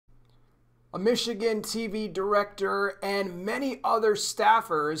A Michigan TV director and many other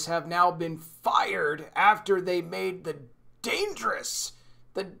staffers have now been fired after they made the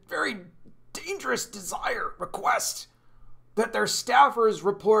very dangerous request that their staffers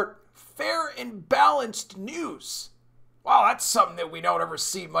report fair and balanced news. Wow, that's something that we don't ever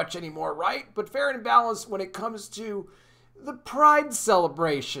see much anymore, right? But fair and balanced when it comes to the Pride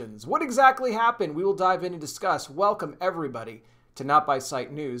celebrations. What exactly happened? We will dive in and discuss. Welcome, everybody, to Not By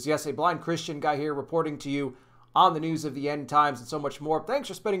Sight News. Yes, a blind Christian guy here reporting to you on the news of the end times and so much more. Thanks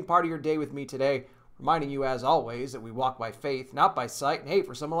for spending part of your day with me today. Reminding you, as always, that we walk by faith, not by sight. And hey,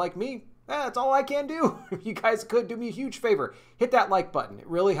 for someone like me, that's all I can do. If you guys could do me a huge favor, hit that like button. It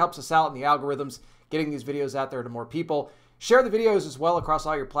really helps us out in the algorithms, getting these videos out there to more people. Share the videos as well across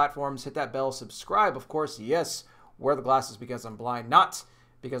all your platforms. Hit that bell, subscribe. Of course, yes, wear the glasses because I'm blind, not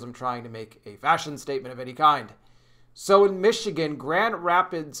because I'm trying to make a fashion statement of any kind. So in Michigan, Grand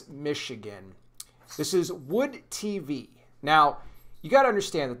Rapids, Michigan, this is Wood TV. Now, you got to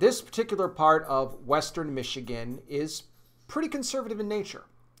understand that this particular part of Western Michigan is pretty conservative in nature.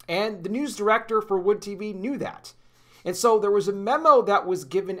 And the news director for Wood TV knew that. And so there was a memo that was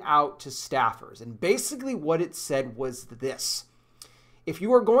given out to staffers. And basically what it said was this. If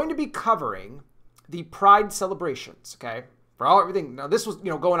you are going to be covering the Pride celebrations, okay, for everything, now this was,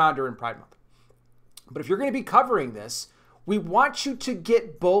 going on during Pride Month. But if you're going to be covering this, we want you to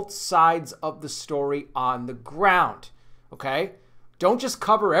get both sides of the story on the ground, okay? Don't just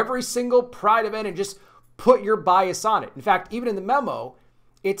cover every single Pride event and just put your bias on it. In fact, even in the memo,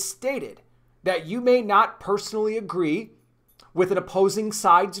 it stated that you may not personally agree with an opposing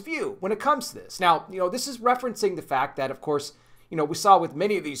side's view when it comes to this. Now, this is referencing the fact that, of course, we saw with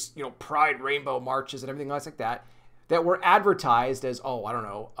many of these, Pride rainbow marches and everything else like that, that were advertised as,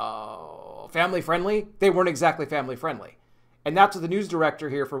 family friendly. They weren't exactly family friendly. And that's what the news director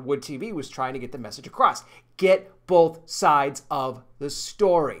here for Wood TV was trying to get the message across. Get both sides of the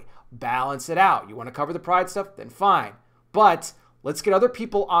story. Balance it out. You want to cover the Pride stuff? Then fine. But let's get other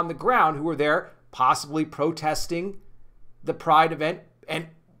people on the ground who are there possibly protesting the Pride event. And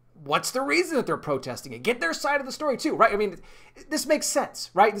what's the reason that they're protesting it? Get their side of the story too, right? I mean, this makes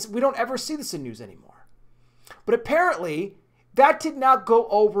sense, right? We don't ever see this in news anymore. But apparently, that did not go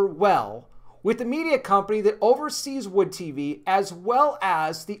over well with the media company that oversees Wood TV, as well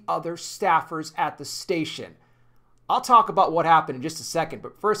as the other staffers at the station. I'll talk about what happened in just a second,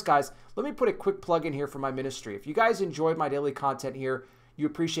 but first, guys, let me put a quick plug in here for my ministry. If you guys enjoyed my daily content here, you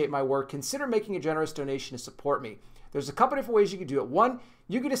appreciate my work, consider making a generous donation to support me. There's a couple different ways you can do it. One,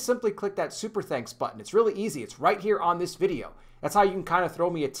 you can just simply click that super thanks button. It's really easy. It's right here on this video. That's how you can kind of throw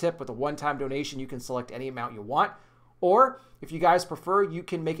me a tip with a one-time donation. You can select any amount you want. Or if you guys prefer, you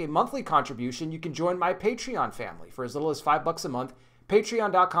can make a monthly contribution. You can join my Patreon family for as little as $5 a month.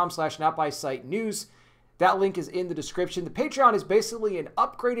 Patreon.com/NotBySightNews. That link is in the description. The Patreon is basically an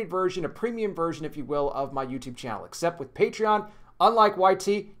upgraded version, a premium version, if you will, of my YouTube channel. Except with Patreon, unlike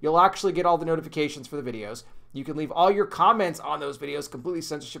YT, you'll actually get all the notifications for the videos. You can leave all your comments on those videos completely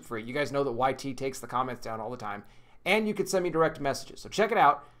censorship free. You guys know that YT takes the comments down all the time. And you can send me direct messages. So check it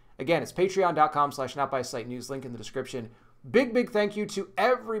out. Again, it's patreon.com/NotBySightNews, link in the description. Big thank you to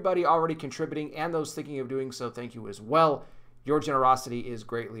everybody already contributing and those thinking of doing so. Thank you as well. Your generosity is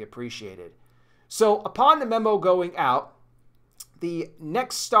greatly appreciated. So upon the memo going out, the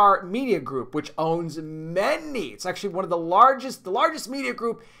Nexstar Media Group, which owns many, it's actually one of the largest media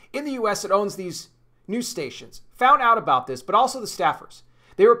group in the U.S. that owns these news stations, found out about this, but also the staffers.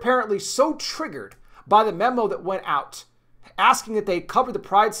 They were apparently so triggered by the memo that went out, asking that they cover the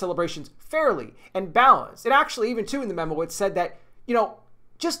Pride celebrations fairly and balanced. And actually, even too, in the memo, it said that,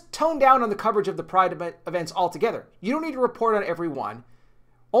 just tone down on the coverage of the Pride events altogether. You don't need to report on every one.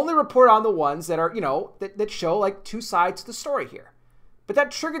 Only report on the ones that are, that show like two sides to the story here. But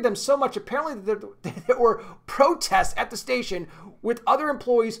that triggered them so much, apparently, that there were protests at the station with other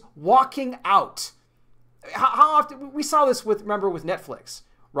employees walking out. How often? We saw this with Netflix.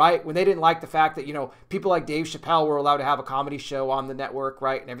 Right? When they didn't like the fact that, people like Dave Chappelle were allowed to have a comedy show on the network,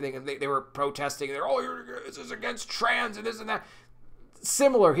 right? And everything. And they were protesting. This is against trans and this and that.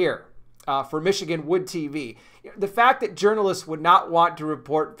 Similar here for Michigan Wood TV. The fact that journalists would not want to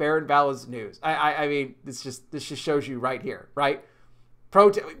report fair and balanced news. I mean, this just shows you right here, right?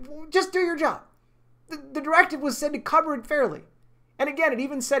 Just do your job. The directive was said to cover it fairly. And again, it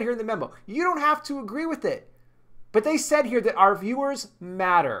even said here in the memo, you don't have to agree with it. But they said here that our viewers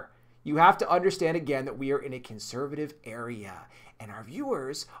matter. You have to understand again that we are in a conservative area. And our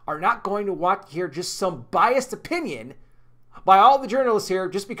viewers are not going to want to hear just some biased opinion by all the journalists here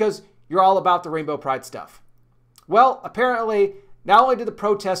just because you're all about the Rainbow Pride stuff. Well, apparently not only did the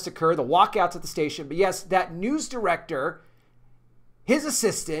protest occur, the walkouts at the station, but yes, that news director, his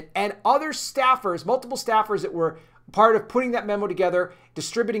assistant, and other staffers, multiple staffers that were part of putting that memo together,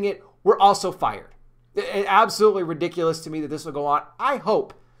 distributing it, were also fired. It's absolutely ridiculous to me that this will go on. I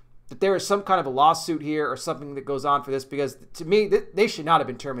hope that there is some kind of a lawsuit here or something that goes on for this, because to me, they should not have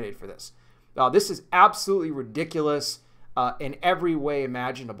been terminated for this. This is absolutely ridiculous in every way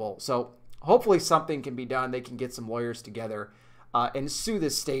imaginable. So hopefully something can be done. They can get some lawyers together and sue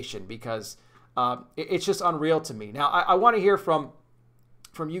this station, because it's just unreal to me. Now, I want to hear from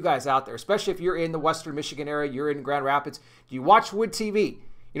you guys out there, especially if you're in the Western Michigan area, you're in Grand Rapids. Do you watch Wood TV?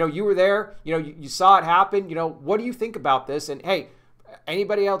 You know, you were there, you know, you saw it happen. You know, what do you think about this? And hey,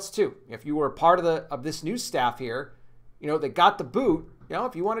 anybody else too, if you were a part of this news staff here, you know, that got the boot, you know,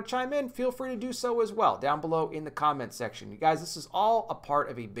 if you want to chime in, feel free to do so as well down below in the comment section. You guys, this is all a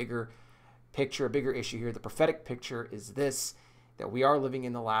part of a bigger picture, a bigger issue here. The prophetic picture is this, that we are living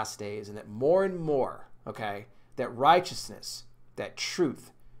in the last days, and that more and more, okay, that righteousness, that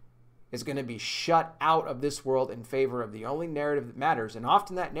truth is going to be shut out of this world in favor of the only narrative that matters. And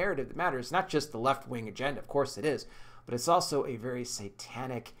often that narrative that matters is not just the left-wing agenda, of course it is, but it's also a very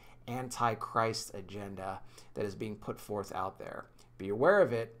satanic anti-Christ agenda that is being put forth out there. Be aware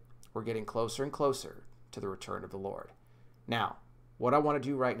of it. We're getting closer and closer to the return of the Lord. Now, what I want to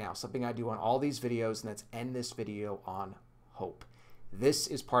do right now, something I do on all these videos, and that's end this video on hope. This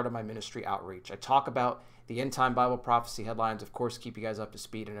is part of my ministry outreach. I talk about the end time Bible prophecy headlines, of course, keep you guys up to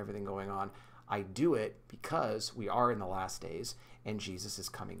speed and everything going on. I do it because we are in the last days and Jesus is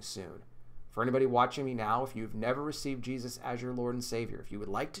coming soon. For anybody watching me now, if you've never received Jesus as your Lord and Savior, if you would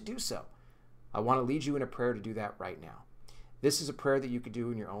like to do so, I want to lead you in a prayer to do that right now. This is a prayer that you could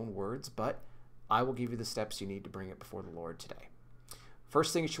do in your own words, but I will give you the steps you need to bring it before the Lord today.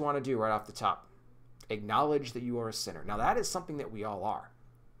 First thing that you want to do right off the top, acknowledge that you are a sinner. Now, that is something that we all are.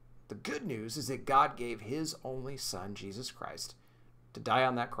 The good news is that God gave his only Son, Jesus Christ, to die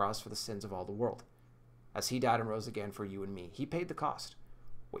on that cross for the sins of all the world. As he died and rose again for you and me, he paid the cost.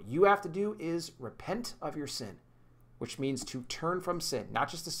 What you have to do is repent of your sin, which means to turn from sin, not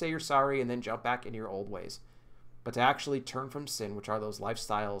just to say you're sorry and then jump back into your old ways, but to actually turn from sin, which are those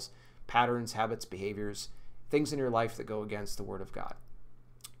lifestyles, patterns, habits, behaviors, things in your life that go against the Word of God.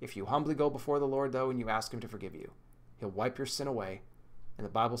 If you humbly go before the Lord, though, and you ask him to forgive you, he'll wipe your sin away, and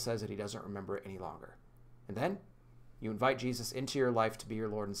the Bible says that he doesn't remember it any longer. And then you invite Jesus into your life to be your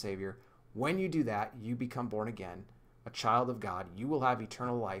Lord and Savior. When you do that, you become born again, a child of God. You will have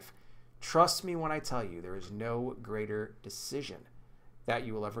eternal life. Trust me when I tell you, there is no greater decision that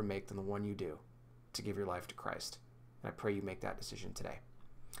you will ever make than the one you do to give your life to Christ. And I pray you make that decision today.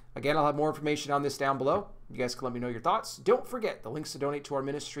 Again, I'll have more information on this down below. You guys can let me know your thoughts. Don't forget, the links to donate to our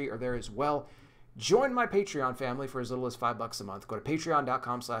ministry are there as well. Join my Patreon family for as little as $5 a month. Go to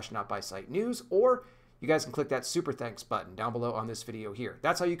patreon.com/notbysightnews, or you guys can click that super thanks button down below on this video here.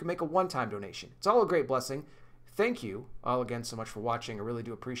 That's how you can make a one-time donation. It's all a great blessing. Thank you all again so much for watching. I really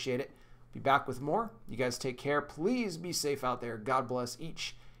do appreciate it. Be back with more. You guys take care. Please be safe out there. God bless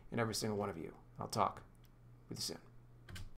each and every single one of you. I'll talk with you soon.